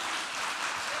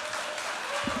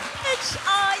much.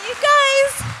 You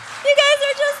guys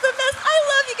are just the best. I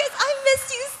love you guys. I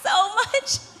missed you so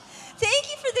much.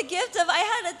 Thank you for the gift of, I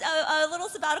had a little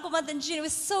sabbatical month in June. It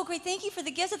was so great. Thank you for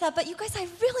the gift of that. But you guys, I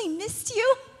really missed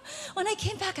you. When I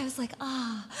came back, I was like,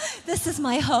 this is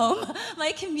my home,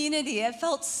 my community. It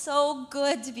felt so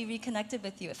good to be reconnected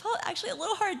with you. It felt actually a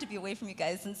little hard to be away from you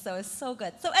guys, and so it's so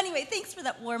good. So anyway, thanks for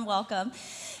that warm welcome.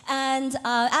 And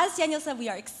as Daniel said, we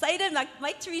are excited.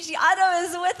 Mike Teresiato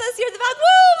is with us here in the back.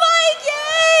 Woo, Mike,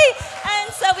 yay!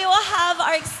 And so we will have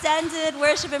our extended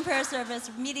worship and prayer service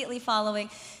immediately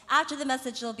following. After the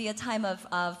message, there'll be a time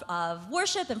of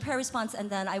worship and prayer response, and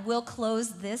then I will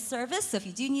close this service. So if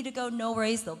you do need to go, no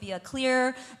worries. There'll be a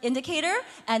clear indicator,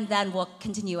 and then we'll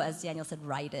continue, as Daniel said,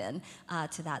 right in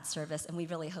to that service, and we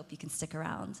really hope you can stick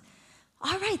around.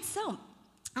 All right, so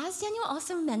as Daniel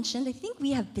also mentioned, I think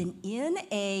we have been in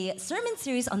a sermon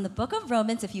series on the book of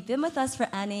Romans. If you've been with us for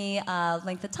any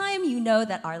length of time, you know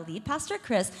that our lead pastor,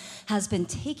 Chris, has been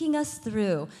taking us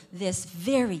through this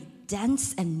very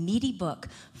dense and meaty book,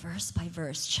 verse by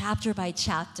verse, chapter by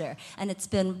chapter, and it's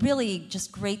been really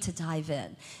just great to dive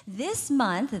in. This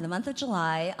month, in the month of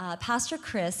July, Pastor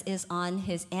Chris is on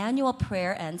his annual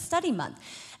prayer and study month.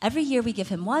 Every year we give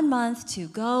him 1 month to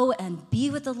go and be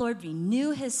with the Lord,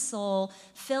 renew his soul,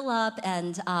 fill up,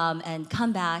 and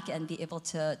come back and be able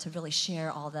to really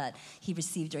share all that he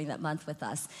received during that month with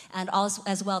us, and also,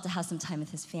 as well, to have some time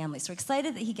with his family. So we're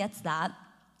excited that he gets that.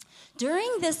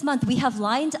 During this month, we have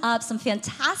lined up some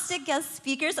fantastic guest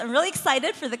speakers. I'm really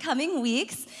excited for the coming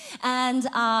weeks. And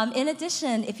in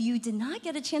addition, if you did not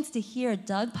get a chance to hear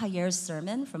Doug Payer's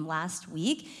sermon from last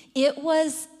week, it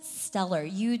was stellar.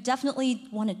 You definitely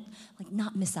want to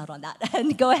not miss out on that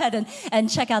and go ahead and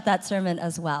check out that sermon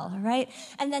as well, all right?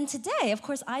 And then today, of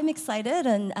course, I'm excited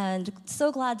and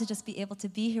so glad to just be able to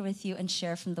be here with you and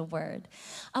share from the Word.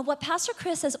 What Pastor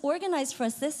Chris has organized for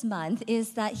us this month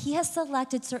is that he has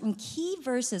selected certain key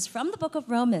verses from the book of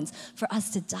Romans for us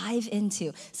to dive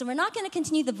into. So we're not going to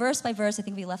continue the verse by verse. I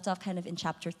think we left off kind of in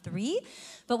chapter 3,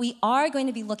 but we are going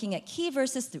to be looking at key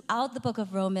verses throughout the book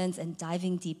of Romans and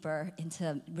diving deeper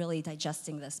into really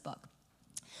digesting this book.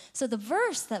 So the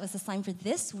verse that was assigned for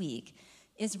this week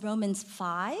is Romans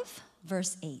 5,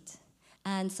 verse 8.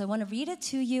 And so I want to read it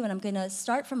to you, and I'm going to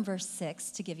start from verse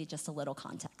 6 to give you just a little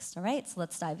context, all right? So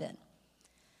let's dive in.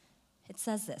 It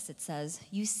says this. It says,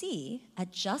 "You see,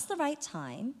 at just the right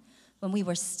time, when we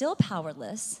were still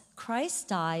powerless, Christ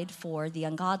died for the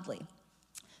ungodly.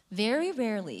 Very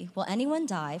rarely will anyone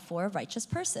die for a righteous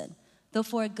person, though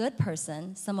for a good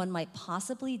person, someone might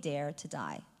possibly dare to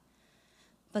die.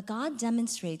 But God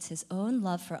demonstrates his own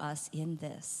love for us in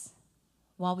this.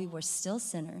 While we were still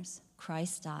sinners,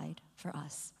 Christ died for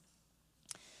us."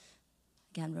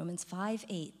 Again, Romans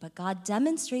 5:8. "But God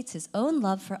demonstrates his own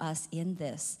love for us in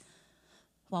this.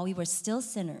 While we were still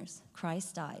sinners,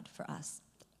 Christ died for us."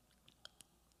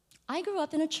 I grew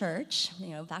up in a church,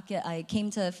 I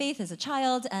came to faith as a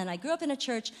child, and I grew up in a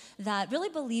church that really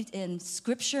believed in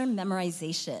scripture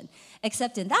memorization.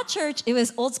 Except in that church, it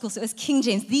was old school, so it was King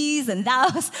James, these and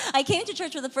thous. I came to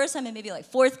church for the first time in maybe like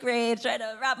 4th grade, tried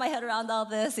to wrap my head around all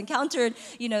this, encountered,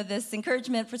 this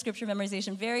encouragement for scripture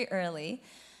memorization very early.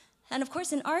 And of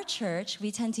course, in our church,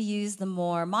 we tend to use the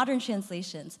more modern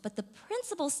translations, but the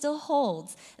principle still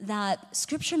holds that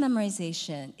scripture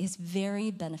memorization is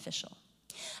very beneficial.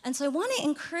 And so I want to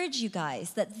encourage you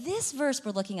guys that this verse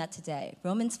we're looking at today,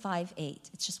 Romans 5:8,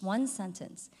 it's just one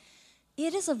sentence.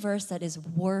 It is a verse that is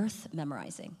worth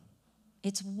memorizing.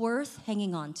 It's worth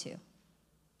hanging on to.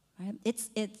 Right?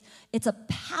 It's a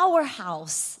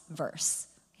powerhouse verse.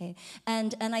 Okay?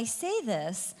 And I say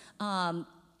this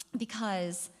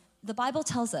because the Bible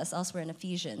tells us elsewhere in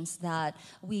Ephesians that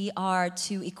we are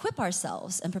to equip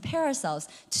ourselves and prepare ourselves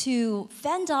to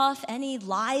fend off any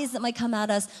lies that might come at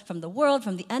us from the world,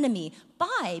 from the enemy,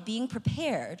 by being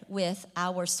prepared with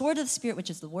our sword of the Spirit,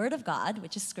 which is the Word of God,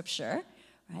 which is Scripture,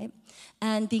 right?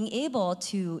 And being able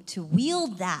to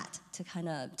wield that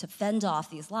to fend off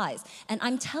these lies. And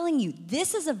I'm telling you,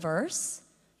 this is a verse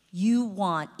you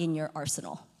want in your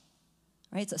arsenal.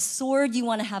 Right? It's a sword you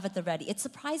want to have at the ready. It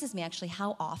surprises me, actually,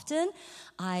 how often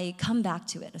I come back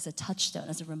to it as a touchstone,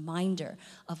 as a reminder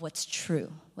of what's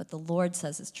true, what the Lord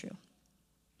says is true.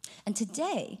 And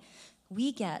today,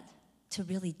 we get to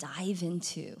really dive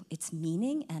into its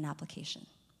meaning and application.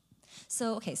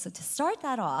 So to start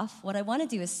that off, what I want to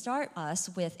do is start us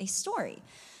with a story.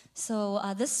 So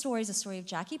this story is a story of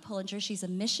Jackie Pullinger. She's a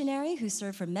missionary who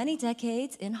served for many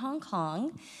decades in Hong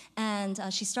Kong, and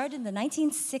she started in the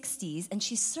 1960s, and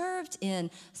she served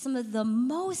in some of the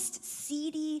most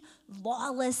seedy,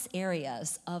 lawless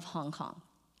areas of Hong Kong.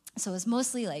 So it was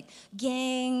mostly like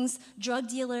gangs, drug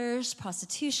dealers,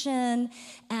 prostitution.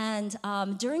 And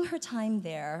during her time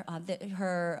there,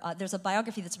 there's a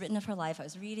biography that's written of her life. I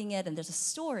was reading it, and there's a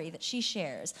story that she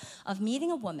shares of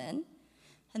meeting a woman.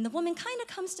 And the woman kind of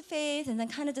comes to faith and then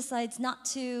kind of decides not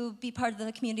to be part of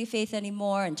the community of faith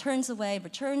anymore and turns away,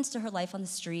 returns to her life on the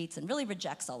streets and really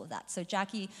rejects all of that. So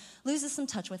Jackie loses some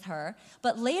touch with her.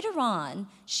 But later on,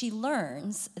 she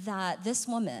learns that this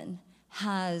woman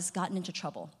has gotten into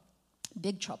trouble,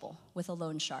 big trouble, with a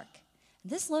loan shark.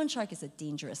 This loan shark is a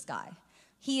dangerous guy.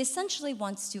 He essentially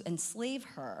wants to enslave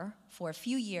her for a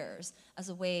few years as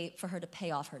a way for her to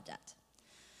pay off her debt.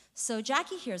 So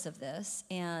Jackie hears of this,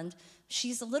 and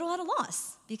she's a little at a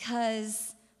loss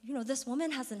because, this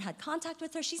woman hasn't had contact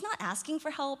with her. She's not asking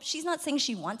for help. She's not saying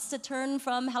she wants to turn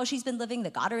from how she's been living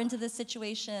that got her into this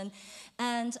situation.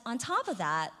 And on top of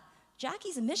that,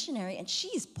 Jackie's a missionary, and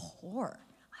she's poor.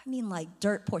 I mean, like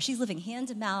dirt poor. She's living hand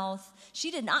to mouth.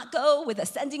 She did not go with a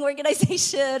sending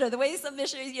organization or the way some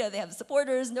missionaries, they have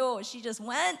supporters. No, she just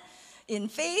went in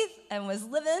faith and was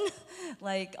living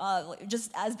like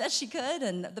just as best she could.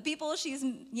 And the people she's,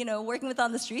 working with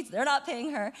on the streets, they're not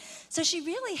paying her. So she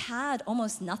really had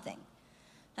almost nothing.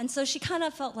 And so she kind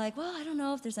of felt like, well, I don't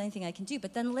know if there's anything I can do.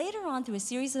 But then later on, through a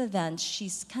series of events,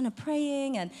 she's kind of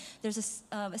praying, and there's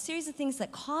a series of things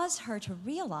that cause her to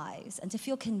realize and to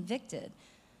feel convicted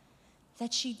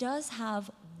that she does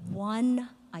have one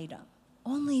item,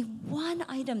 only one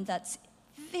item that's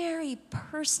very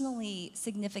personally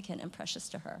significant and precious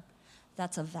to her.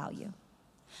 That's of value.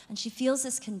 And she feels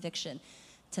this conviction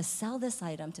to sell this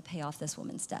item to pay off this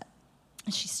woman's debt.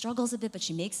 And she struggles a bit, but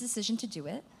she makes the decision to do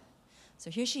it. So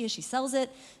here she is, she sells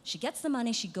it, she gets the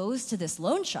money, she goes to this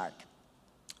loan shark.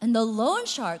 And the loan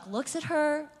shark looks at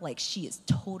her like she is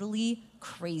totally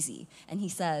crazy. And he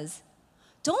says,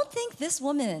 "Don't think this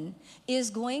woman is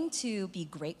going to be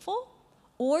grateful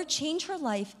or change her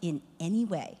life in any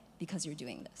way because you're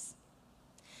doing this."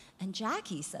 And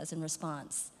Jackie says in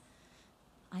response,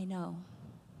 I know,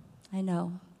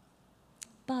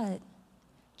 but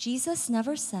Jesus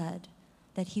never said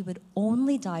that he would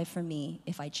only die for me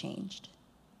if I changed.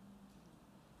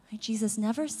 Right? Jesus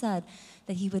never said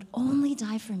that he would only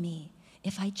die for me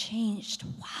if I changed.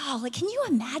 Wow, can you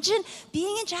imagine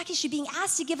being in Jackie's shoes, being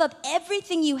asked to give up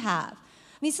everything you have?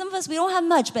 I mean, some of us, we don't have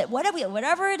much, but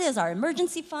whatever it is, our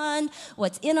emergency fund,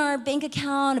 what's in our bank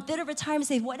account, a bit of retirement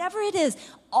savings, whatever it is,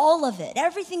 all of it,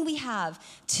 everything we have,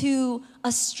 to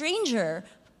a stranger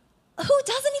who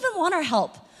doesn't even want our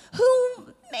help, who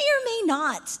may or may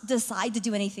not decide to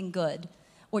do anything good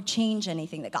or change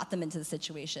anything that got them into the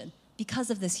situation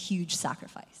because of this huge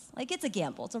sacrifice. It's a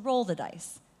gamble, it's a roll of the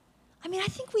dice. I mean, I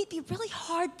think we'd be really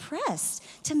hard-pressed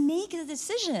to make the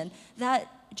decision that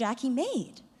Jackie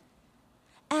made.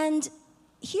 And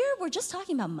here we're just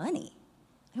talking about money.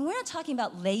 And we're not talking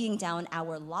about laying down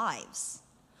our lives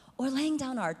or laying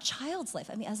down our child's life.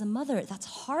 I mean, as a mother, that's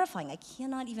horrifying. I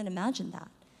cannot even imagine that.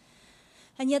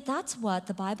 And yet that's what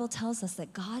the Bible tells us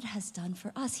that God has done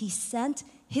for us. He sent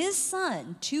his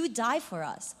son to die for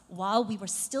us while we were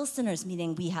still sinners,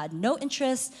 meaning we had no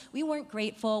interest, we weren't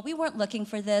grateful, we weren't looking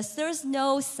for this. There's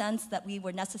no sense that we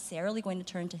were necessarily going to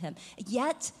turn to him.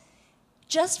 Yet,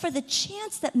 just for the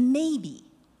chance that maybe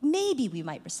we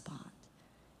might respond,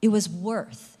 it was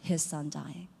worth his son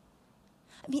dying.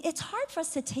 I mean, it's hard for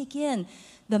us to take in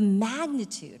the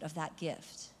magnitude of that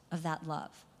gift, of that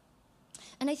love.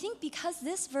 And I think because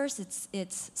this verse,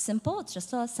 it's simple, it's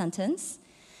just a sentence,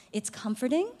 it's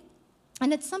comforting,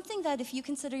 and it's something that if you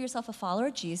consider yourself a follower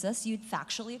of Jesus, you'd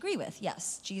factually agree with.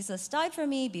 Yes, Jesus died for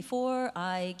me before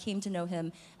I came to know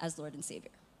him as Lord and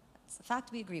Savior. That's a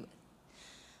fact we agree with.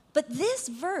 But this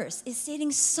verse is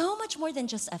stating so much more than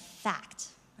just a fact,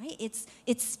 right?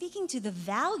 It's speaking to the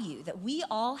value that we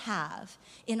all have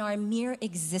in our mere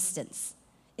existence,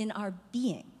 in our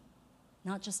being,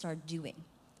 not just our doing.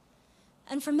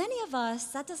 And for many of us,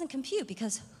 that doesn't compute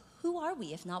because who are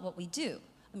we if not what we do?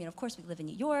 I mean, of course, we live in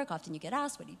New York. Often you get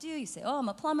asked, what do you do? You say, oh, I'm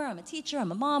a plumber, I'm a teacher,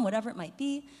 I'm a mom, whatever it might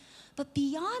be. But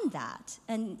beyond that,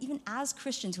 and even as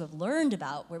Christians who have learned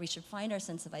about where we should find our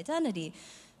sense of identity,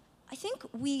 I think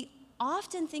we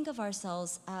often think of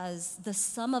ourselves as the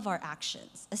sum of our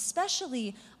actions,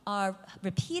 especially our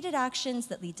repeated actions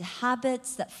that lead to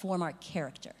habits that form our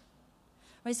character.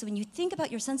 Right? So when you think about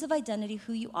your sense of identity,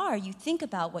 who you are, you think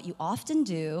about what you often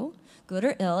do, good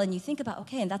or ill, and you think about,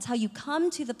 okay, and that's how you come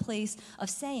to the place of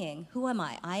saying, who am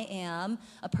I? I am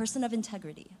a person of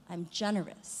integrity. I'm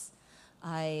generous.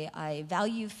 I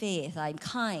value faith. I'm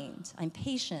kind. I'm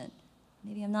patient.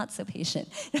 Maybe I'm not so patient.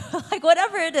 Like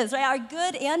whatever it is, right? Our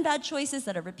good and bad choices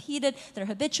that are repeated, that are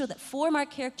habitual, that form our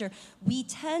character, we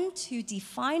tend to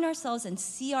define ourselves and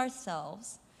see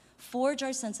ourselves, forge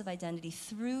our sense of identity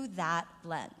through that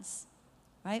lens,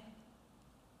 right?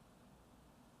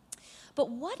 But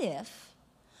what if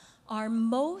our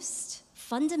most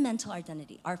fundamental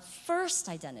identity, our first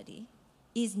identity,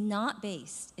 is not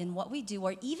based in what we do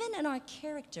or even in our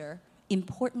character,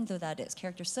 important though that is?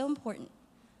 Character is so important.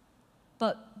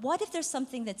 But what if there's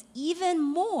something that's even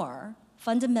more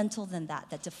fundamental than that,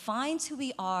 that defines who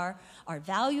we are, our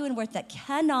value and worth, that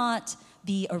cannot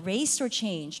be erased or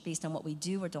changed based on what we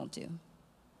do or don't do?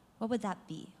 What would that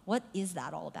be? What is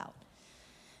that all about?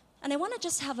 And I want to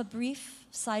just have a brief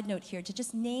side note here to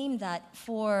just name that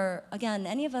for, again,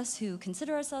 any of us who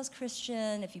consider ourselves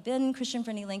Christian, if you've been Christian for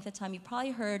any length of time, you've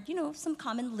probably heard, some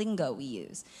common lingo we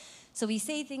use. So we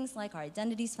say things like our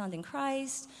identity is found in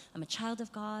Christ, I'm a child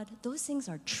of God. Those things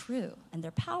are true and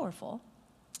they're powerful.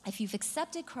 If you've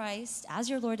accepted Christ as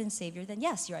your Lord and Savior, then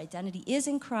yes, your identity is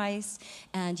in Christ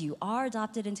and you are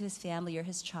adopted into his family, you're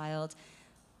his child.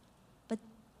 But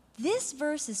this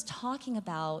verse is talking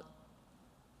about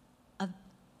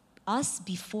us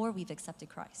before we've accepted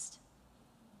Christ.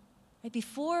 Right?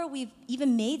 Before we've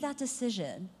even made that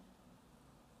decision,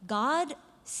 God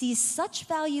sees such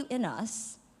value in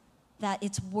us that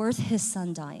it's worth his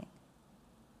son dying.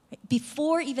 Right?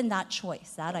 Before even that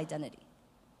choice, that identity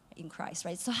in Christ,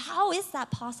 right? So how is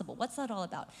that possible? What's that all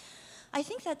about? I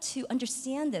think that to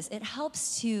understand this, it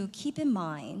helps to keep in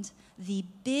mind the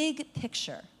big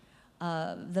picture,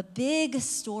 the big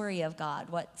story of God,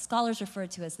 what scholars refer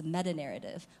to as the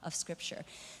meta-narrative of Scripture.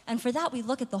 And for that, we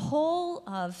look at the whole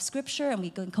of Scripture, and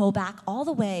we go back all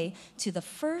the way to the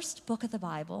first book of the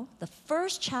Bible, the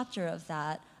first chapter of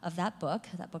that book.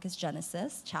 That book is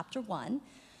Genesis, chapter 1,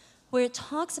 where it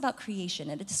talks about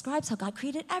creation, and it describes how God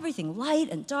created everything, light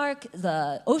and dark,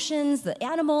 the oceans, the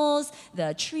animals,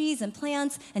 the trees and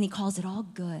plants, and he calls it all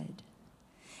good.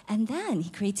 And then he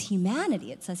creates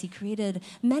humanity. It says he created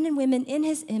men and women in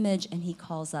his image, and he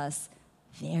calls us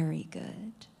very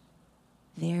good.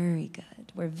 Very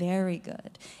good. We're very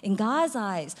good. In God's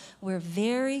eyes, we're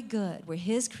very good. We're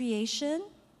his creation,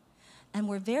 and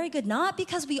we're very good, not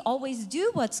because we always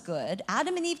do what's good.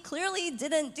 Adam and Eve clearly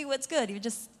didn't do what's good. Even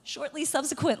just shortly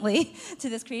subsequently to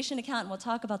this creation account, and we'll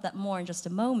talk about that more in just a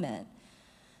moment.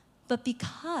 But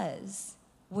because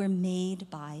we're made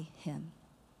by him.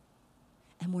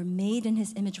 And we're made in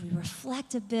his image. We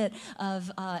reflect a bit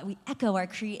of, we echo our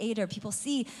creator. People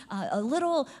see a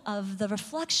little of the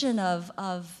reflection of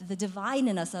the divine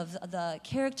in us, of the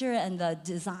character and the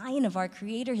design of our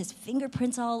creator, his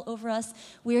fingerprints all over us.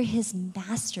 We're his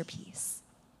masterpiece.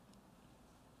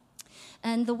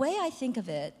 And the way I think of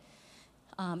it,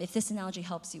 if this analogy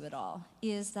helps you at all,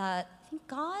 is that I think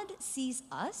God sees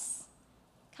us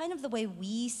kind of the way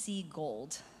we see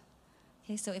gold.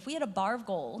 Okay, so if we had a bar of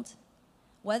gold,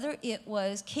 whether it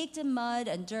was caked in mud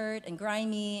and dirt and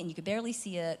grimy and you could barely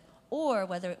see it, or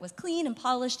whether it was clean and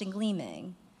polished and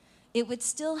gleaming, it would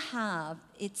still have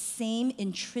its same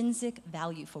intrinsic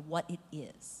value for what it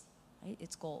is, right?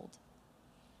 It's gold.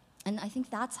 And I think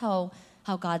that's how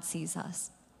God sees us.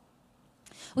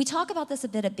 We talk about this a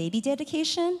bit at baby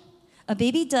dedication. A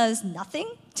baby does nothing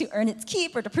to earn its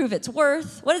keep or to prove its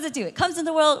worth. What does it do? It comes in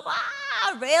the world,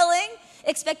 railing,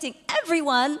 expecting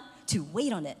everyone to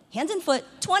wait on it, hand and foot,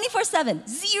 24/7,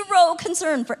 zero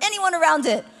concern for anyone around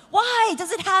it. Why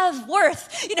does it have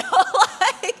worth?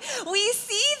 We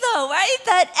see though, right,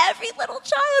 that every little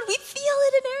child, we feel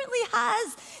it inherently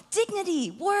has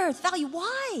dignity, worth, value.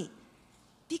 Why?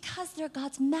 Because they're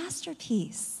God's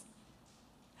masterpiece,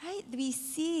 right? We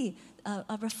see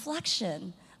a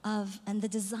reflection of and the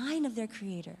design of their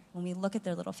creator when we look at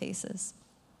their little faces.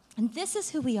 And this is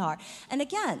who we are. And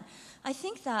again, I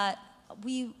think that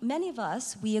many of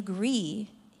us, we agree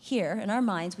here in our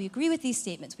minds, we agree with these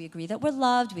statements. We agree that we're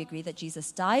loved. We agree that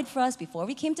Jesus died for us before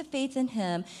we came to faith in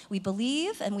him. We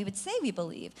believe, and we would say we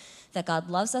believe, that God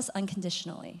loves us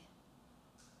unconditionally.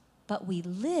 But we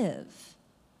live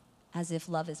as if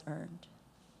love is earned.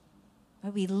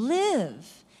 We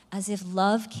live as if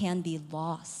love can be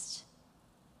lost.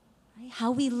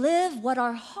 How we live, what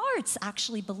our hearts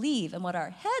actually believe and what our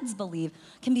heads believe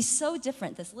can be so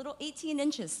different. This little 18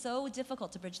 inches, so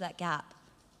difficult to bridge that gap.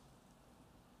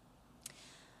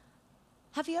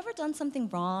 Have you ever done something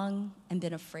wrong and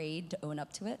been afraid to own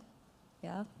up to it?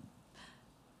 Yeah?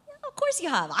 Of course you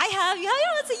have. I have. Yeah,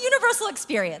 it's a universal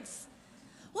experience.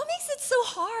 What makes it so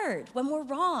hard when we're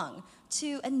wrong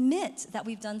to admit that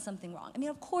we've done something wrong? I mean,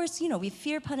 of course, we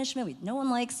fear punishment. No one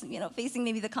likes, facing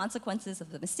maybe the consequences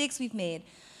of the mistakes we've made.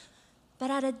 But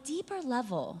at a deeper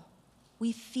level,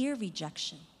 we fear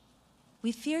rejection.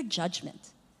 We fear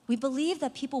judgment. We believe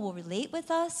that people will relate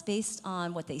with us based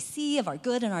on what they see of our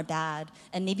good and our bad,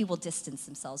 and maybe will distance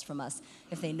themselves from us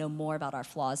if they know more about our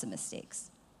flaws and mistakes.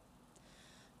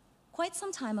 Quite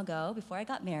some time ago, before I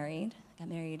got married,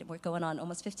 we're going on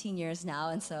almost 15 years now,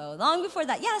 and so long before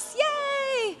that, yes,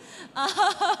 yay!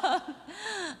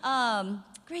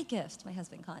 Great gift, my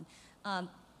husband, Khan.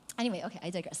 Anyway, okay, I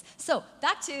digress. So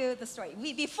back to the story.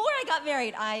 Before I got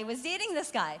married, I was dating this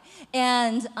guy,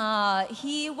 and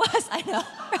he was, I know.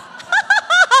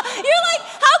 You're like,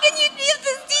 how can you give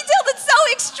this detail that's so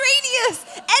extraneous?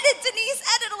 Edit, Denise,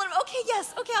 edit a little. Okay,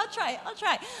 yes, okay, I'll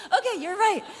try. Okay, you're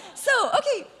right. So,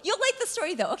 okay, you'll like the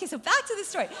story though. Okay, so back to the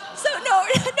story. So, no,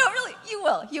 really,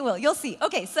 you will, you'll see.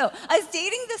 Okay, so I was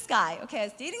dating this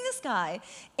guy,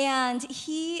 and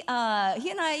he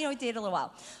and I, dated a little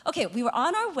while. Okay, we were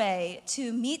on our way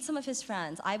to meet some of his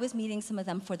friends. I was meeting some of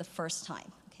them for the first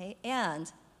time, okay?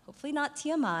 And, hopefully not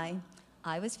TMI,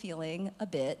 I was feeling a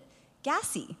bit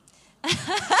gassy. And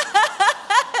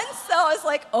so I was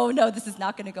like, oh no, this is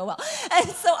not going to go well. And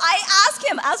so I asked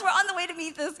him, as we're on the way to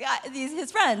meet this guy,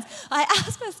 his friends, I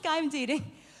asked this guy I'm dating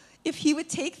if he would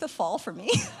take the fall for me.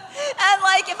 And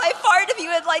like, if I farted, if he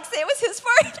would like say it was his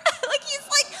fart. Like, he's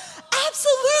like,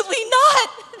 absolutely not.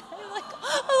 I'm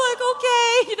like,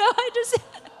 okay, I just...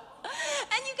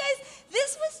 And you guys,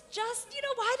 this was just,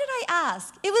 why did I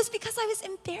ask? It was because I was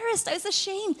embarrassed, I was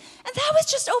ashamed. And that was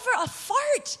just over a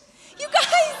fart. You guys,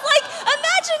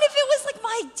 imagine if it was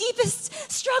my deepest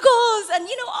struggles and,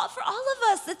 for all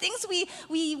of us, the things we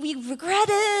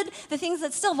regretted, the things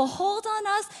that still have a hold on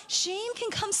us, shame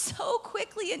can come so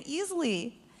quickly and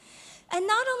easily. And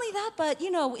not only that, but,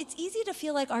 it's easy to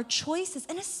feel like our choices,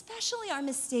 and especially our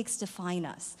mistakes, define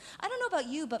us. I don't know about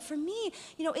you, but for me,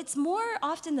 it's more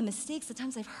often the mistakes, the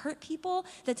times I've hurt people,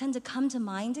 that tend to come to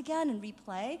mind again and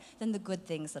replay than the good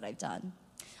things that I've done.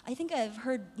 I think I've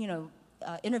heard,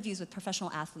 interviews with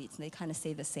professional athletes, and they kind of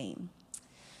say the same.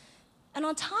 And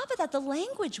on top of that, the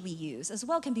language we use as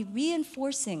well can be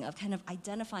reinforcing of kind of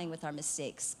identifying with our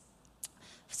mistakes.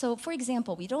 So, for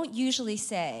example, we don't usually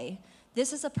say,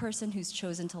 this is a person who's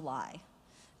chosen to lie.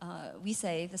 We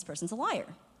say, this person's a liar.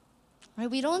 Right?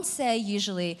 We don't say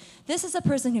usually, this is a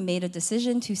person who made a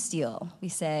decision to steal. We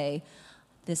say,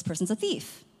 this person's a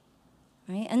thief.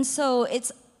 Right? And so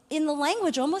it's in the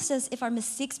language almost as if our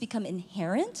mistakes become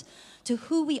inherent to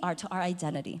who we are, to our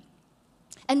identity.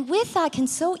 And with that can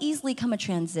so easily come a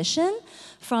transition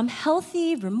from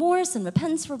healthy remorse and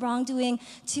repentance for wrongdoing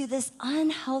to this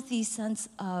unhealthy sense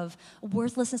of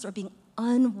worthlessness or being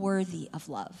unworthy of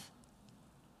love.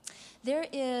 There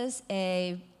is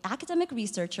an academic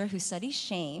researcher who studies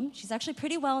shame. She's actually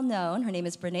pretty well known. Her name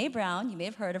is Brené Brown. You may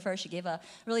have heard of her. She gave a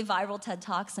really viral TED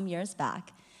Talk some years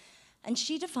back. And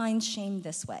she defines shame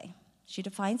this way. She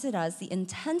defines it as the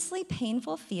intensely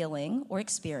painful feeling or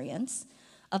experience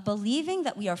of believing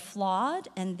that we are flawed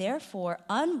and therefore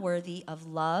unworthy of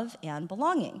love and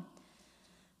belonging.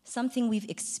 Something we've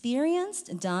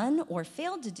experienced, done, or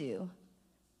failed to do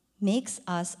makes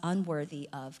us unworthy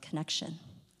of connection.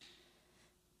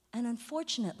 And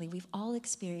unfortunately, we've all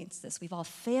experienced this. We've all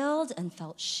failed and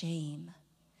felt shame.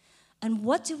 And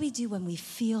what do we do when we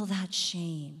feel that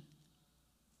shame?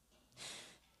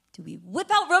 Do we whip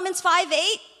out Romans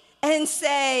 5:8 and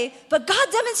say, but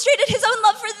God demonstrated his own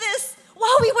love for this?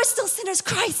 While we were still sinners,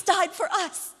 Christ died for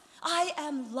us. I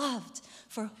am loved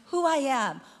for who I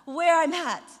am, where I'm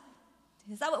at.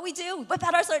 Is that what we do? We whip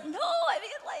out our sword? No,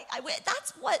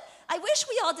 that's what I wish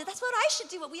we all did. That's what I should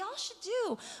do, what we all should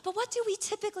do. But what do we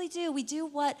typically do? We do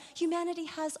what humanity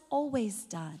has always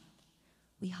done.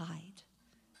 We hide.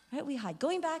 Right? We hide.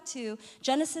 Going back to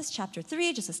Genesis chapter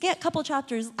 3, just a couple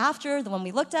chapters after the one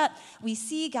we looked at, we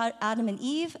see God, Adam and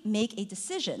Eve make a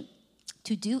decision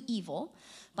to do evil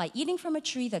by eating from a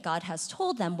tree that God has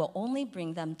told them will only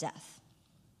bring them death.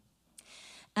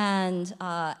 And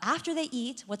after they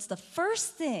eat, what's the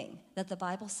first thing that the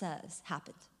Bible says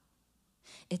happened?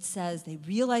 It says they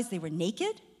realized they were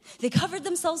naked, they covered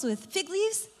themselves with fig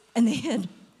leaves, and they hid.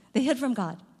 They hid from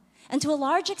God. And to a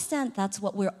large extent, that's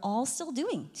what we're all still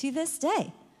doing to this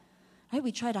day. Right?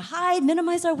 We try to hide,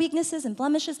 minimize our weaknesses and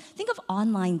blemishes. Think of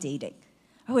online dating.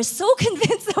 We're so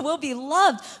convinced that we'll be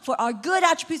loved for our good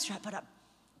attributes. Try to put our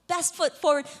best foot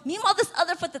forward. Meanwhile, this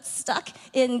other foot that's stuck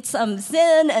in some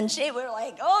sin and shame, we're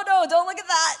like, oh no, don't look at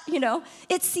that.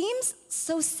 It seems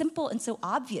so simple and so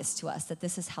obvious to us that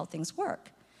this is how things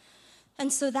work.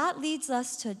 And so that leads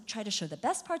us to try to show the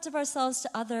best parts of ourselves to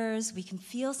others. We can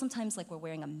feel sometimes like we're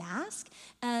wearing a mask.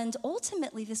 And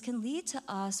ultimately, this can lead to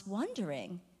us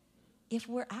wondering if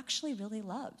we're actually really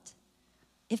loved,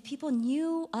 if people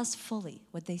knew us fully,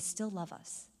 would they still love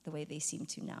us the way they seem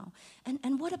to now?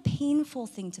 And what a painful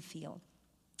thing to feel.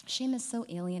 Shame is so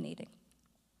alienating.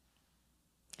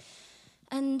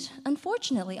 And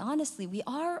unfortunately, honestly, we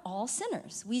are all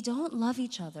sinners. We don't love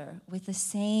each other with the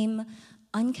same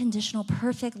unconditional,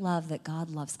 perfect love that God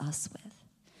loves us with.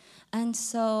 And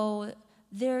so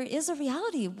there is a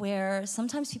reality where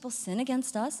sometimes people sin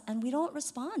against us and we don't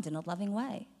respond in a loving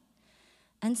way.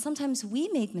 And sometimes we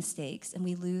make mistakes and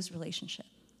we lose relationship.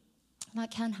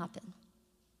 That can happen.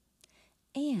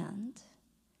 And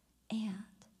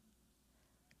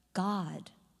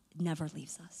God never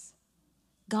leaves us.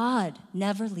 God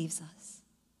never leaves us.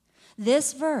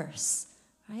 This verse,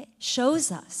 right,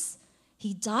 shows us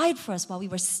He died for us while we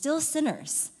were still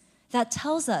sinners. That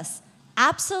tells us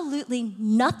absolutely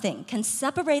nothing can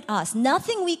separate us.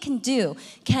 Nothing we can do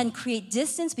can create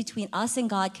distance between us and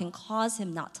God, can cause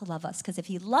Him not to love us. Because if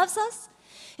He loves us,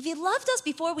 if He loved us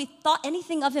before we thought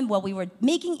anything of Him while we were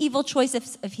making evil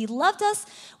choices, if He loved us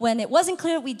when it wasn't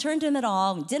clear we turned to Him at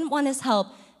all, we didn't want His help,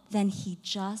 then He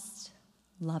just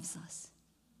loves us.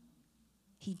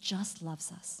 He just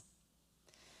loves us.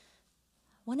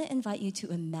 I want to invite you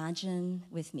to imagine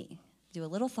with me. Do a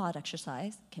little thought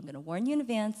exercise. Okay, I'm going to warn you in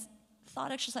advance.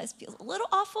 Thought exercise feels a little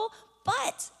awful,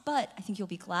 but I think you'll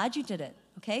be glad you did it.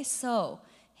 Okay, so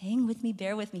hang with me,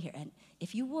 bear with me here. And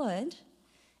if you would,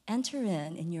 enter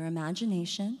in your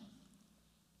imagination.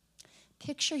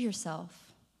 Picture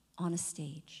yourself on a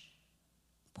stage.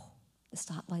 The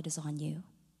spotlight is on you.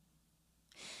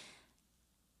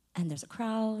 And there's a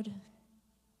crowd.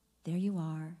 There you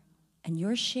are, and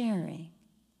you're sharing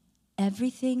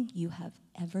everything you have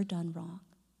ever done wrong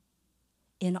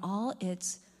in all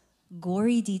its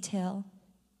gory detail,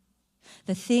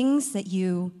 the things that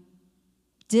you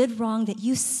did wrong that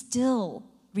you still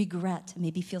regret and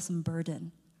maybe feel some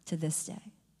burden to this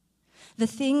day, the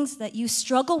things that you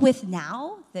struggle with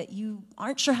now that you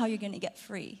aren't sure how you're going to get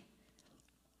free.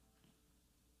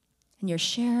 And you're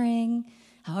sharing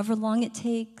however long it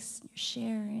takes, you're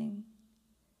sharing.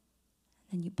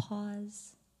 And you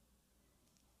pause.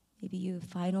 Maybe you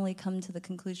finally come to the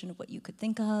conclusion of what you could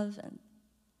think of,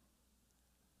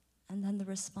 and then the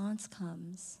response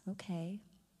comes, okay,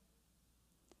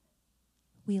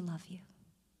 we love you.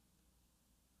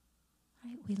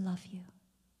 Right? We love you.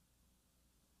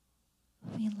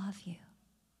 We love you.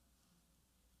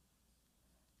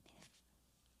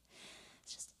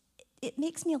 It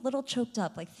makes me a little choked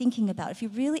up, like thinking about it. If you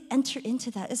really enter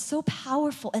into that, it's so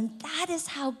powerful, and that is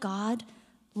how God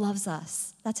loves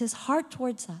us. That's His heart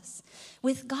towards us.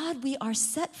 With God, we are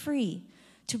set free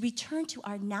to return to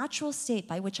our natural state,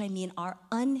 by which I mean our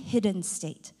unhidden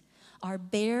state, our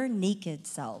bare, naked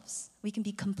selves. We can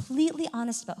be completely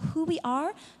honest about who we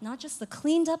are, not just the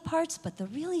cleaned up parts, but the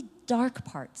really dark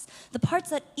parts, the parts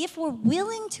that, if we're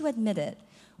willing to admit it,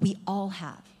 we all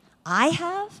have. I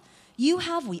have, you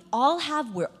have, we all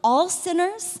have. We're all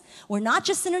sinners. We're not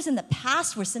just sinners in the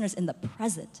past, we're sinners in the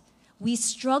present. We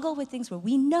struggle with things where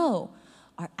we know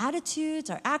our attitudes,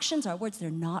 our actions, our words,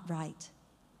 they're not right.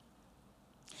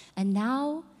 And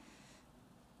now,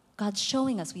 God's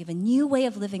showing us we have a new way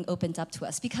of living opened up to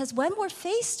us. Because when we're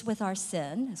faced with our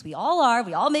sin, as we all are,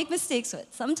 we all make mistakes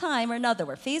at some time or another,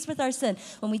 we're faced with our sin.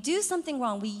 When we do something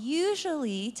wrong, we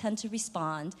usually tend to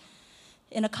respond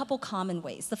in a couple common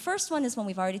ways. The first one is one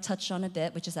we've already touched on a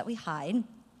bit, which is that we hide.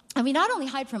 And we not only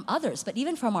hide from others, but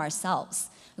even from ourselves.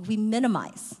 We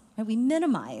minimize. Right? We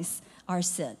minimize our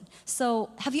sin. So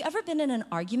have you ever been in an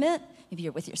argument? Maybe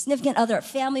you're with your significant other, a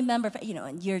family member,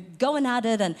 and you're going at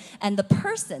it, and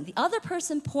the other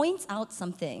person points out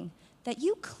something that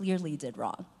you clearly did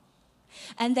wrong.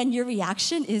 And then your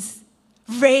reaction is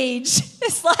rage.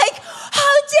 It's like,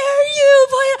 how dare you,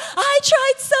 boy, I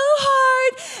tried so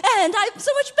hard, and I'm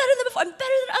so much better than before, I'm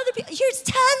better than other people. Here's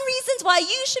 10 reasons why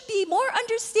you should be more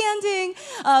understanding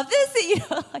of this.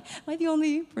 Like, am I the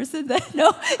only person that,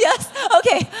 no? Yes,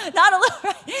 okay, not alone,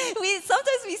 right?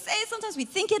 Sometimes we say it, sometimes we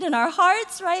think it in our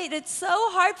hearts, right? It's so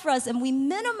hard for us, and we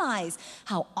minimize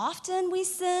how often we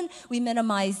sin. We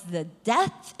minimize the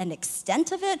depth and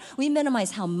extent of it. We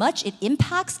minimize how much it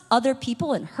impacts other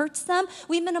people and hurts them.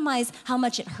 We minimize how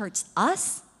much it hurts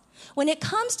us. When it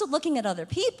comes to looking at other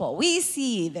people, we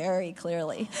see very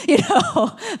clearly,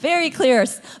 very clear.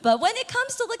 But when it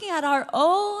comes to looking at our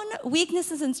own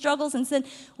weaknesses and struggles and sin,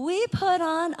 we put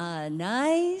on a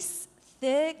nice,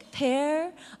 thick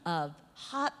pair of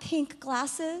hot pink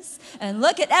glasses and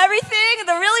look at everything in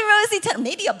the really rosy tint,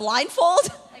 maybe a blindfold.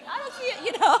 Like, I don't see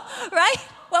it, right?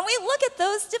 When we look at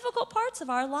those difficult parts of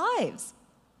our lives.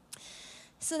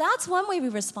 So that's one way we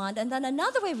respond. And then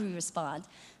another way we respond,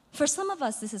 For some of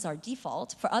us, this is our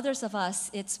default. For others of us,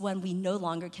 it's when we no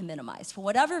longer can minimize. For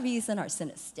whatever reason, our sin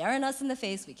is staring us in the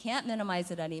face. We can't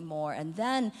minimize it anymore. And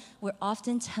then we're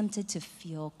often tempted to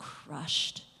feel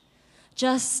crushed.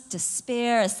 Just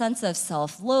despair, a sense of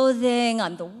self-loathing.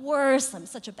 I'm the worst. I'm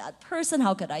such a bad person.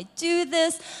 How could I do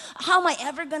this? How am I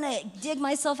ever going to dig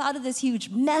myself out of this huge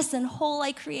mess and hole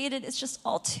I created? It's just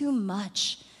all too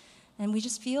much. And we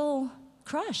just feel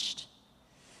crushed.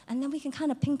 And then we can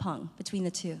kind of ping pong between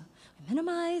the two. We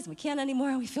minimize, we can't anymore,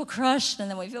 and we feel crushed. And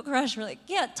then when we feel crushed, we're like,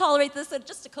 can't tolerate this. And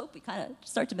just to cope, we kind of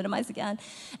start to minimize again.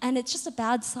 And it's just a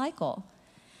bad cycle.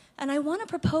 And I want to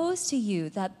propose to you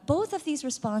that both of these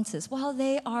responses, while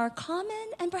they are common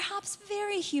and perhaps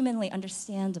very humanly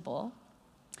understandable,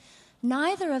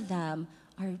 neither of them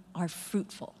are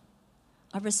fruitful,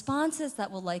 are responses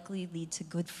that will likely lead to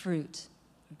good fruit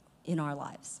in our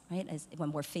lives, right,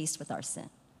 when we're faced with our sin.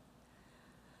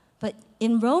 But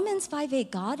in Romans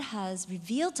 5:8, God has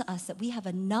revealed to us that we have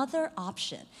another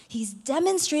option. He's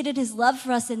demonstrated his love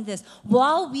for us in this.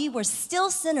 While we were still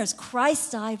sinners,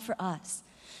 Christ died for us.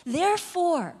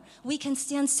 Therefore, we can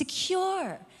stand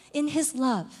secure in his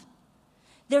love.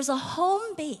 There's a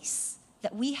home base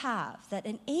that we have that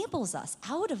enables us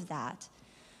out of that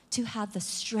to have the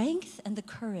strength and the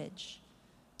courage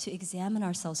to examine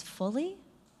ourselves fully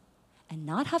and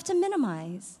not have to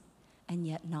minimize and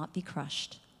yet not be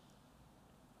crushed.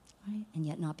 Right? And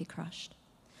yet not be crushed.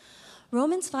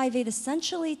 Romans 5:8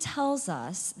 essentially tells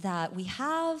us that we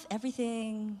have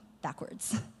everything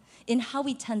backwards in how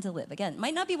we tend to live. Again, it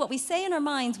might not be what we say in our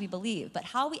minds we believe, but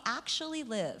how we actually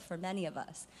live for many of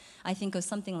us, I think, goes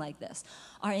something like this.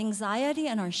 Our anxiety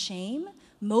and our shame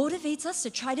motivates us to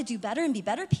try to do better and be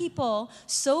better people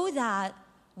so that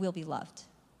we'll be loved.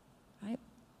 Right?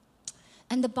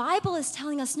 And the Bible is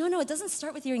telling us, no, it doesn't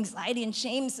start with your anxiety and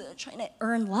shame, so trying to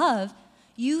earn love.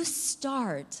 You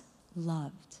start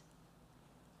loved.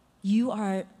 You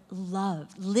are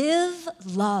loved. Live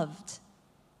loved.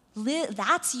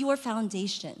 That's your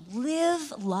foundation.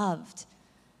 Live loved.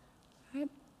 Right?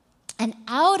 And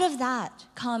out of that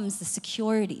comes the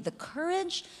security, the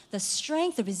courage, the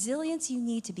strength, the resilience you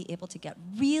need to be able to get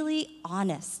really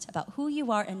honest about who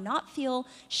you are and not feel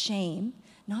shame,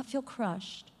 not feel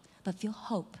crushed, but feel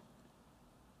hope.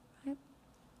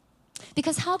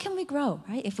 Because how can we grow,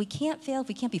 right? If we can't fail, if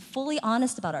we can't be fully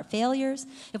honest about our failures,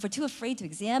 if we're too afraid to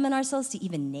examine ourselves to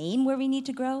even name where we need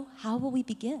to grow, how will we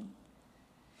begin?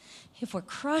 If we're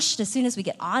crushed as soon as we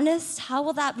get honest, how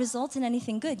will that result in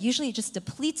anything good? Usually it just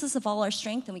depletes us of all our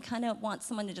strength, and we kind of want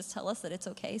someone to just tell us that it's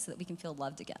okay so that we can feel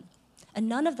loved again. And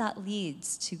none of that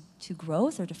leads to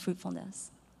growth or to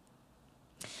fruitfulness.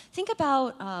 Think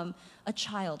about a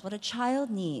child, what a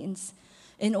child needs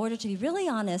in order to be really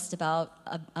honest about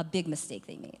a big mistake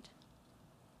they made.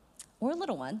 Or a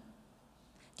little one.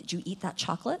 Did you eat that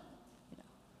chocolate?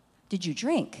 Did you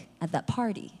drink at that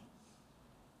party?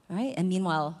 Right? And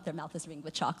meanwhile, their mouth is ringed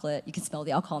with chocolate. You can smell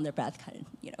the alcohol in their breath, kind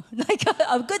of, like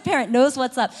a good parent knows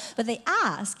what's up. But they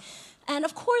ask. And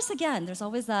of course, again, there's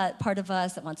always that part of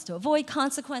us that wants to avoid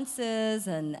consequences.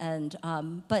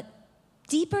 But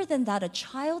deeper than that, a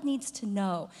child needs to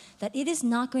know that it is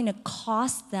not going to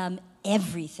cost them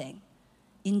everything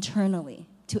internally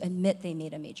to admit they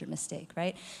made a major mistake,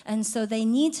 right? And so they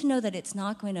need to know that it's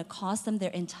not going to cost them their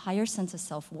entire sense of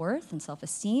self-worth and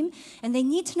self-esteem, and they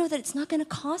need to know that it's not going to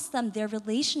cost them their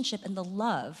relationship and the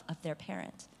love of their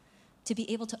parent to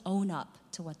be able to own up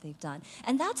to what they've done.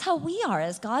 And that's how we are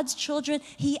as God's children,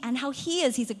 he's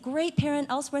a great parent.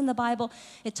 Elsewhere in the Bible,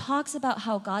 it talks about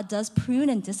how God does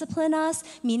prune and discipline us,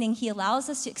 meaning he allows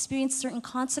us to experience certain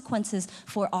consequences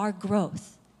for our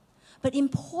growth. But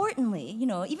importantly,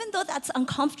 even though that's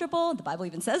uncomfortable, the Bible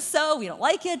even says so, we don't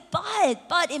like it,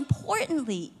 but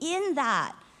importantly, in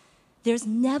that, there's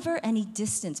never any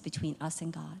distance between us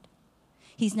and God.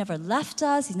 He's never left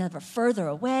us, he's never further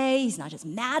away, he's not just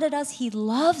mad at us, he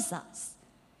loves us.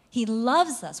 He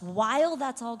loves us while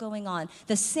that's all going on.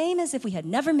 The same as if we had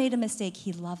never made a mistake,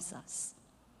 he loves us.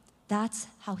 That's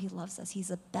how he loves us. He's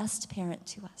the best parent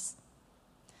to us.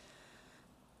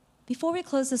 Before we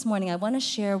close this morning, I want to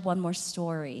share one more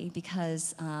story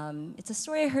because it's a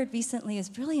story I heard recently.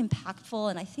 It's really impactful,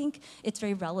 and I think it's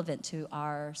very relevant to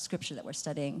our scripture that we're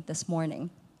studying this morning.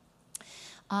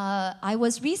 I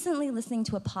was recently listening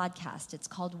to a podcast. It's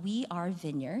called We Are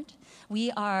Vineyard.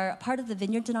 We are part of the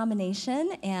Vineyard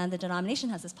denomination, and the denomination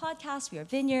has this podcast, We Are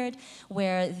Vineyard,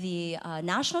 where the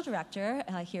national director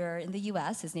here in the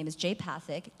U.S., his name is Jay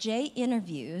Pathak. Jay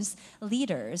interviews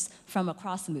leaders from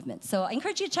across the movement. So I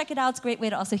encourage you to check it out. It's a great way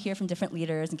to also hear from different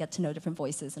leaders and get to know different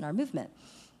voices in our movement.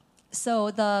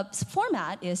 So the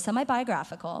format is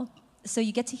semi-biographical. So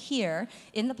you get to hear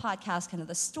in the podcast kind of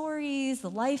the stories, the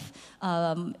life,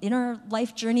 inner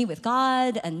life journey with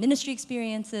God and ministry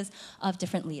experiences of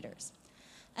different leaders.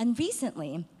 And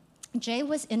recently, Jay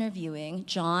was interviewing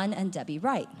John and Debbie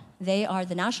Wright. They are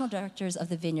the national directors of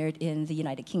the Vineyard in the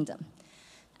United Kingdom.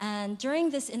 And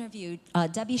during this interview,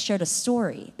 Debbie shared a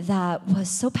story that was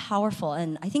so powerful,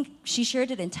 and I think she shared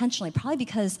it intentionally, probably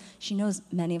because she knows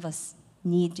many of us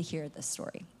need to hear this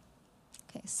story.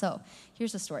 Okay, so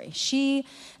here's the story. She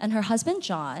and her husband,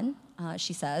 John,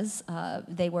 she says,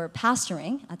 they were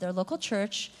pastoring at their local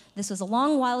church. This was a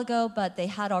long while ago, but they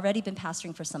had already been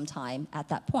pastoring for some time at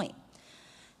that point.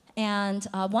 And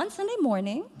one Sunday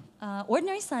morning,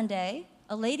 ordinary Sunday,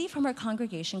 a lady from her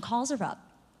congregation calls her up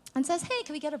and says, hey,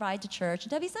 can we get a ride to church?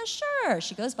 And Debbie says, sure.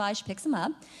 She goes by, she picks them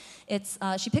up.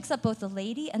 She picks up both the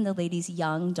lady and the lady's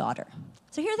young daughter.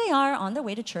 So here they are on their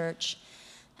way to church,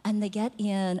 and they get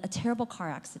in a terrible car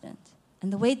accident.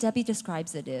 And the way Debbie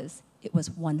describes it is, it was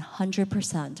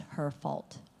 100% her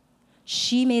fault.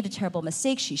 She made a terrible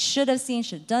mistake. She should have seen,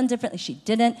 should have done differently. She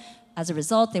didn't. As a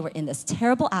result, they were in this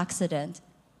terrible accident,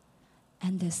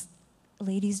 and this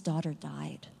lady's daughter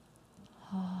died.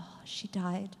 Oh, she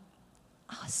died.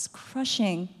 Oh, it's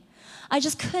crushing. I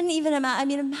just couldn't even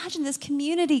imagine. Imagine this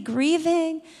community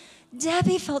grieving.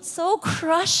 Debbie felt so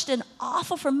crushed and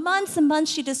awful for months and months.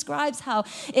 She describes how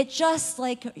it just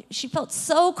she felt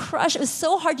so crushed. It was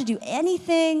so hard to do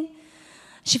anything.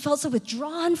 She felt so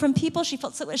withdrawn from people. She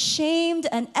felt so ashamed.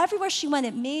 And everywhere she went,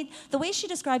 the way she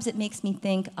describes it makes me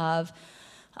think of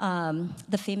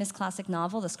the famous classic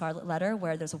novel, The Scarlet Letter,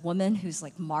 where there's a woman who's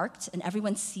marked and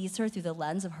everyone sees her through the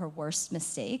lens of her worst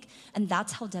mistake. And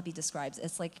that's how Debbie describes it.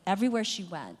 It's like everywhere she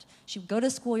went, she would go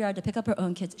to schoolyard to pick up her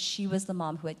own kids. She was the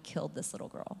mom who had killed this little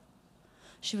girl.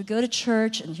 She would go to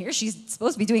church, and here she's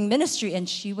supposed to be doing ministry, and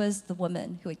she was the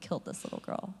woman who had killed this little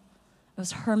girl. It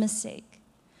was her mistake.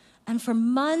 And for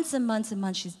months and months and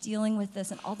months, she's dealing with this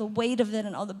and all the weight of it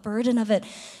and all the burden of it.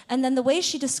 And then the way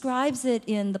she describes it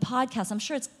in the podcast, I'm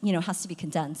sure it's, has to be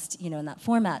condensed, in that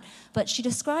format. But she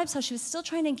describes how she was still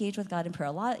trying to engage with God in prayer.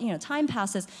 A lot, time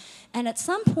passes. And at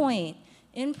some point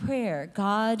in prayer,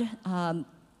 God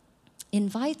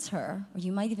invites her, or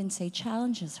you might even say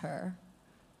challenges her,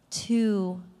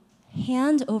 to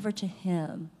hand over to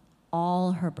him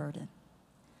all her burden,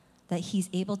 that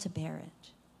he's able to bear it.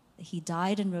 He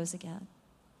died and rose again.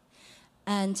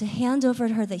 And to hand over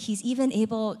to her that he's even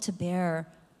able to bear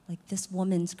this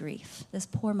woman's grief, this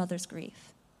poor mother's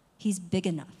grief. He's big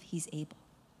enough, he's able.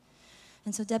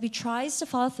 And so Debbie tries to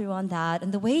follow through on that,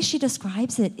 and the way she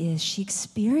describes it is she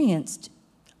experienced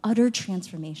utter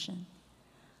transformation.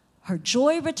 Her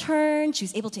joy returned, she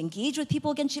was able to engage with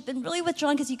people again. She'd been really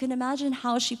withdrawn because you can imagine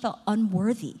how she felt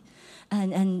unworthy.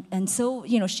 And so,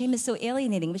 shame is so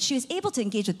alienating. But she was able to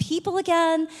engage with people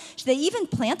again. They even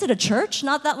planted a church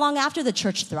not that long after. The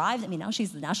church thrived. Now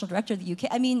she's the national director of the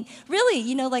UK.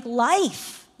 Really,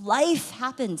 life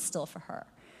happened still for her.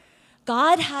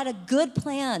 God had a good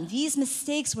plan. These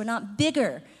mistakes were not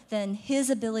bigger than his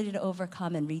ability to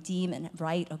overcome and redeem and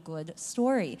write a good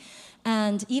story.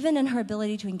 And even in her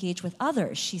ability to engage with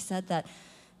others, she said that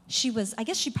I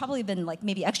guess she'd probably been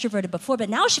maybe extroverted before, but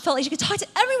now she felt like she could talk to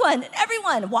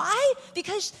everyone. Why?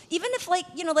 Because even if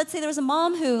let's say there was a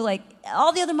mom who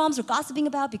all the other moms were gossiping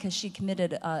about because she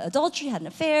committed adultery, had an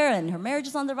affair, and her marriage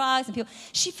is on the rocks, and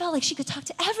she felt like she could talk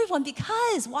to everyone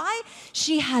because, why?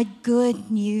 She had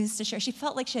good news to share. She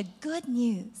felt like she had good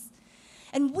news.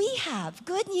 And we have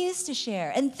good news to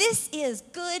share, and this is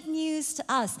good news to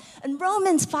us. And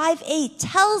Romans 5:8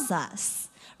 tells us,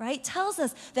 tells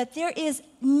us that there is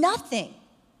nothing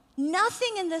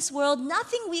in this world,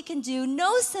 nothing we can do,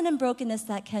 no sin and brokenness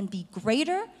that can be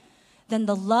greater than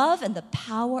the love and the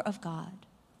power of God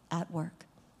at work.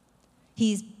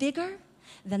 He's bigger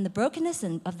than the brokenness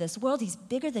of this world. He's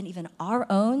bigger than even our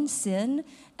own sin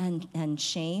and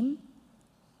shame.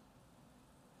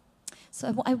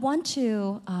 So I want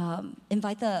to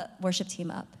invite the worship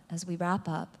team up as we wrap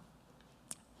up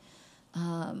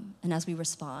and as we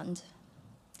respond.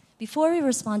 Before we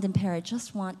respond in prayer, I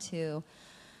just want to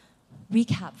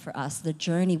recap for us the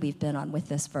journey we've been on with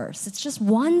this verse. It's just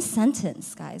one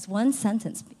sentence, guys, one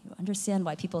sentence. You understand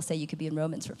why people say you could be in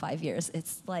Romans for 5 years.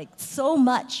 It's so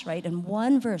much, in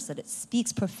one verse that it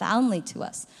speaks profoundly to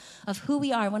us of who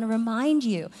we are. I want to remind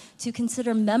you to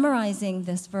consider memorizing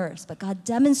this verse. But God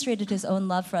demonstrated his own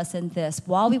love for us in this.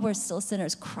 While we were still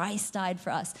sinners, Christ died for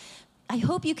us. I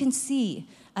hope you can see,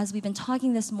 as we've been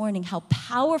talking this morning, how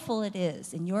powerful it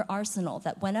is in your arsenal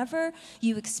that whenever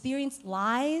you experience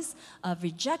lies of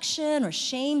rejection or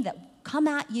shame that come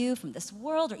at you from this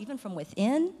world or even from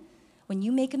within, when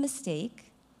you make a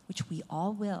mistake, which we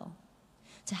all will,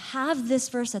 to have this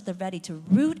verse at the ready to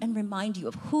root and remind you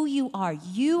of who you are.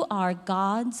 You are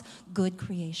God's good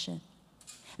creation.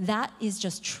 That is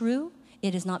just true.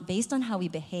 It is not based on how we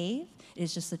behave. It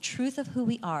is just the truth of who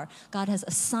we are. God has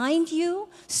assigned you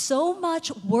so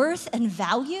much worth and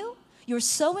value. You're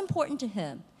so important to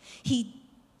him. He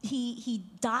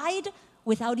died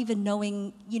without even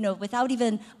knowing, without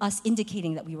even us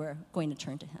indicating that we were going to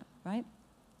turn to him, right?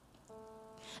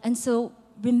 And so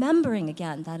remembering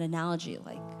again that analogy,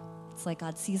 it's like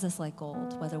God sees us like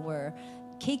gold, whether we're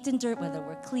caked in dirt, whether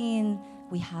we're clean,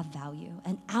 we have value.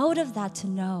 And out of that to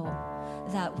know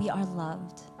that we are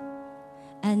loved.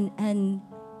 And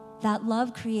that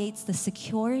love creates the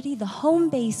security, the home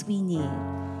base we need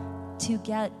to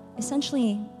get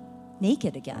essentially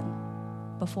naked again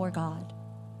before God,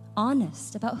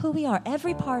 honest about who we are,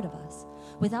 every part of us,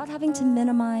 without having to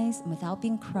minimize and without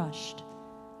being crushed,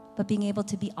 but being able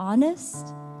to be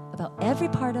honest about every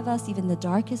part of us, even the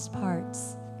darkest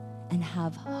parts, and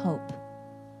have hope.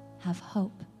 Have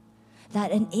hope.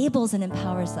 That enables and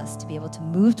empowers us to be able to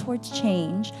move towards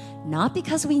change, not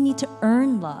because we need to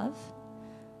earn love,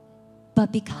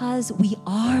 but because we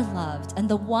are loved. And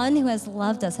the one who has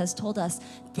loved us has told us,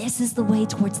 this is the way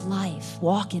towards life,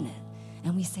 walk in it.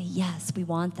 And we say, yes, we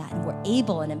want that. And we're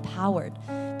able and empowered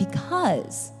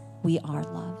because we are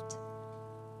loved.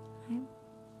 Right?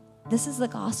 This is the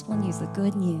gospel news, the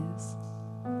good news.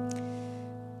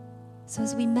 So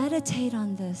as we meditate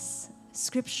on this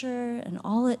scripture and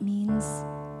all it means,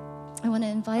 I want to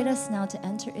invite us now to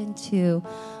enter into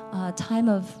a time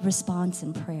of response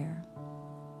and prayer.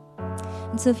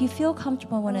 And so if you feel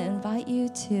comfortable, I want to invite you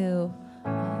to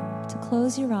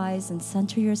close your eyes and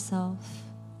center yourself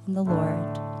in the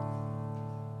Lord.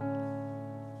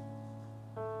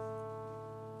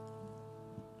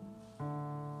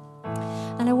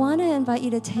 And I want to invite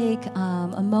you to take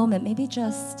a moment, maybe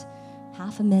just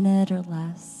half a minute or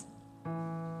less,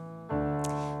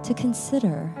 to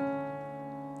consider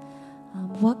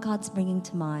what God's bringing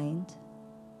to mind.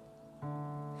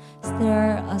 Is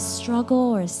there a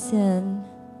struggle or a sin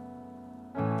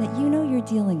that you know you're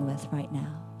dealing with right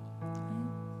now?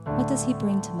 What does he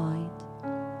bring to mind?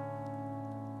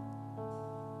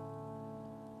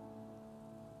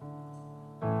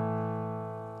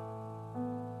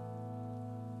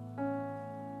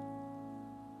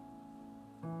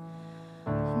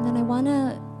 And then I want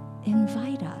to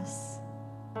invite us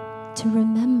to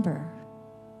remember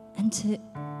and to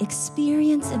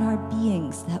experience in our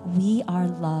beings that we are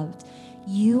loved.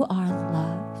 You are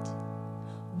loved.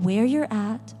 Where you're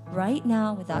at right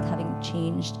now without having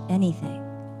changed anything.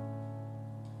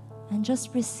 And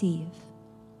just receive.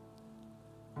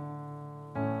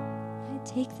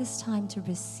 Take this time to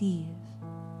receive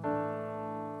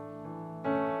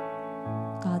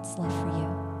God's love for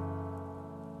you.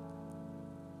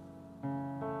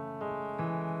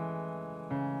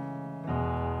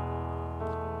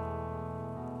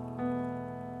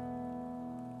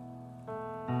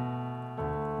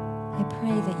 I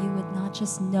pray that you would not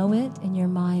just know it in your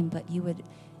mind, but you would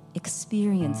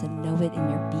experience and know it in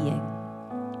your being.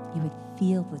 You would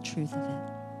feel the truth of it.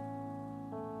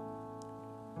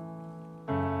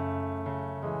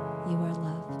 You are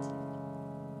loved.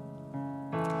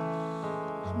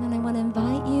 And then I want to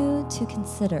invite you to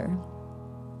consider,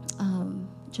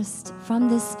 just from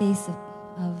this space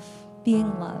of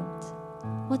being loved,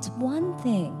 what's one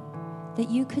thing that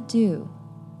you could do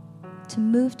to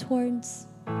move towards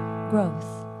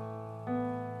growth?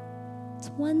 It's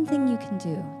one thing you can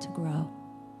do to grow.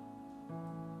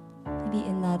 Maybe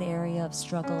in that area of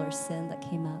struggle or sin that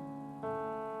came up.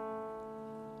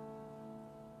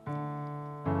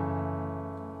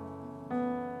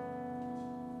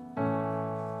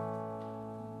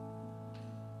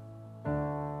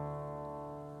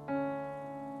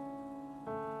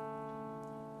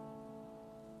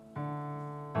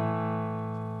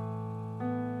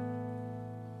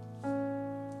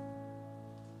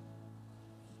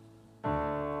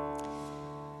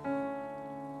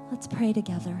 Let's pray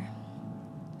together.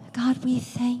 God, we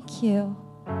thank you.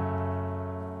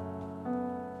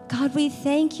 God, we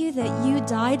thank you that you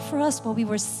died for us while we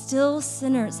were still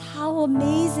sinners. How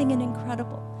amazing and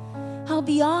incredible. How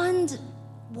beyond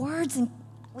words, and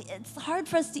it's hard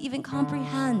for us to even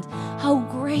comprehend how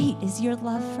great is your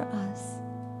love for us.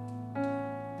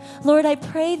 Lord, I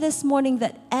pray this morning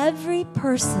that every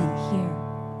person here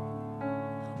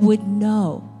would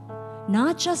know,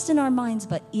 not just in our minds,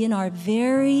 but in our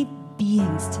very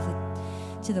beings,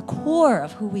 to the core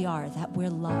of who we are, that we're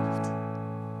loved.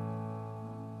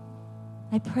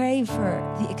 I pray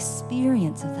for the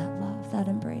experience of that love, that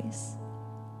embrace.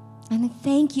 And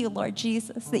thank you, Lord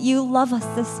Jesus, that you love us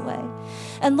this way.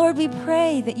 And Lord, we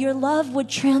pray that your love would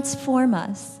transform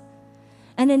us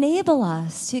and enable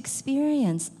us to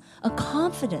experience a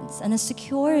confidence and a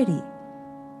security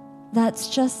that's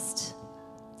just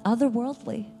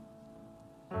otherworldly.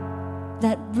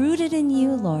 That rooted in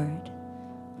you, Lord,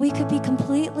 we could be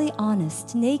completely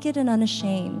honest, naked and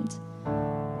unashamed,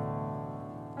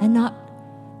 and not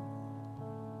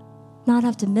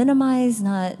have to minimize,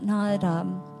 not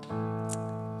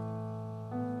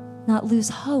lose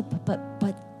hope,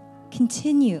 but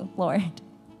continue, Lord,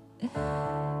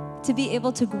 to be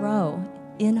able to grow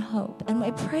in hope. And I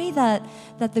pray that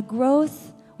the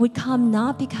growth would come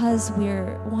not because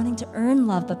we're wanting to earn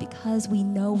love, but because we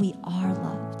know we are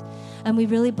loved. And we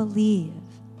really believe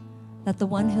that the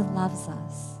one who loves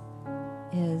us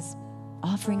is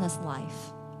offering us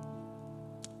life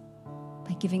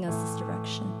by giving us this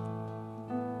direction.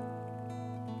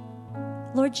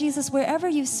 Lord Jesus, wherever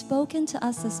you've spoken to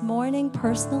us this morning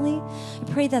personally,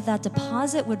 I pray that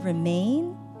deposit would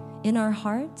remain in our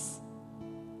hearts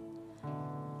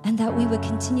and that we would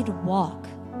continue to walk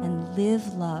and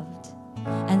live loved,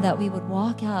 and that we would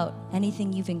walk out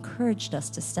anything you've encouraged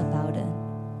us to step out in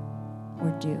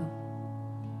or do.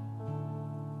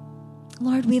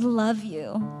 Lord, we love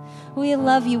you. We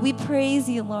love you. We praise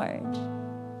you, Lord.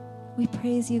 We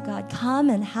praise you, God. Come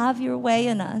and have your way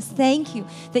in us. Thank you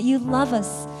that you love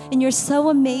us and you're so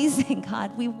amazing,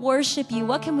 God. We worship you.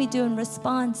 What can we do in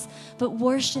response but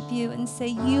worship you and say,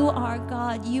 you are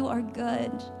God, you are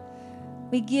good.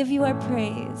 We give you our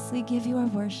praise. We give you our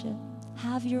worship.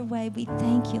 Have your way. We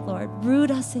thank you, Lord. Root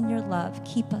us in your love.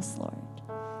 Keep us, Lord.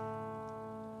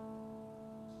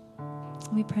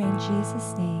 We pray in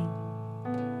Jesus' name.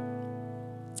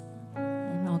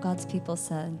 And all God's people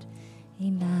said,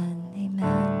 amen,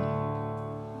 amen.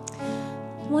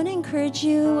 I want to encourage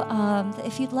you that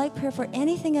if you'd like prayer for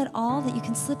anything at all, that you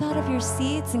can slip out of your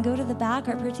seats and go to the back.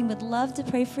 Our prayer team would love to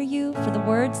pray for you, for the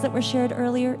words that were shared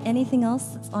earlier, anything else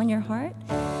that's on your heart.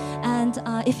 And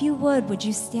if you would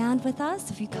you stand with us,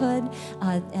 if you could,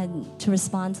 and to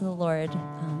respond to the Lord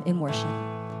in worship.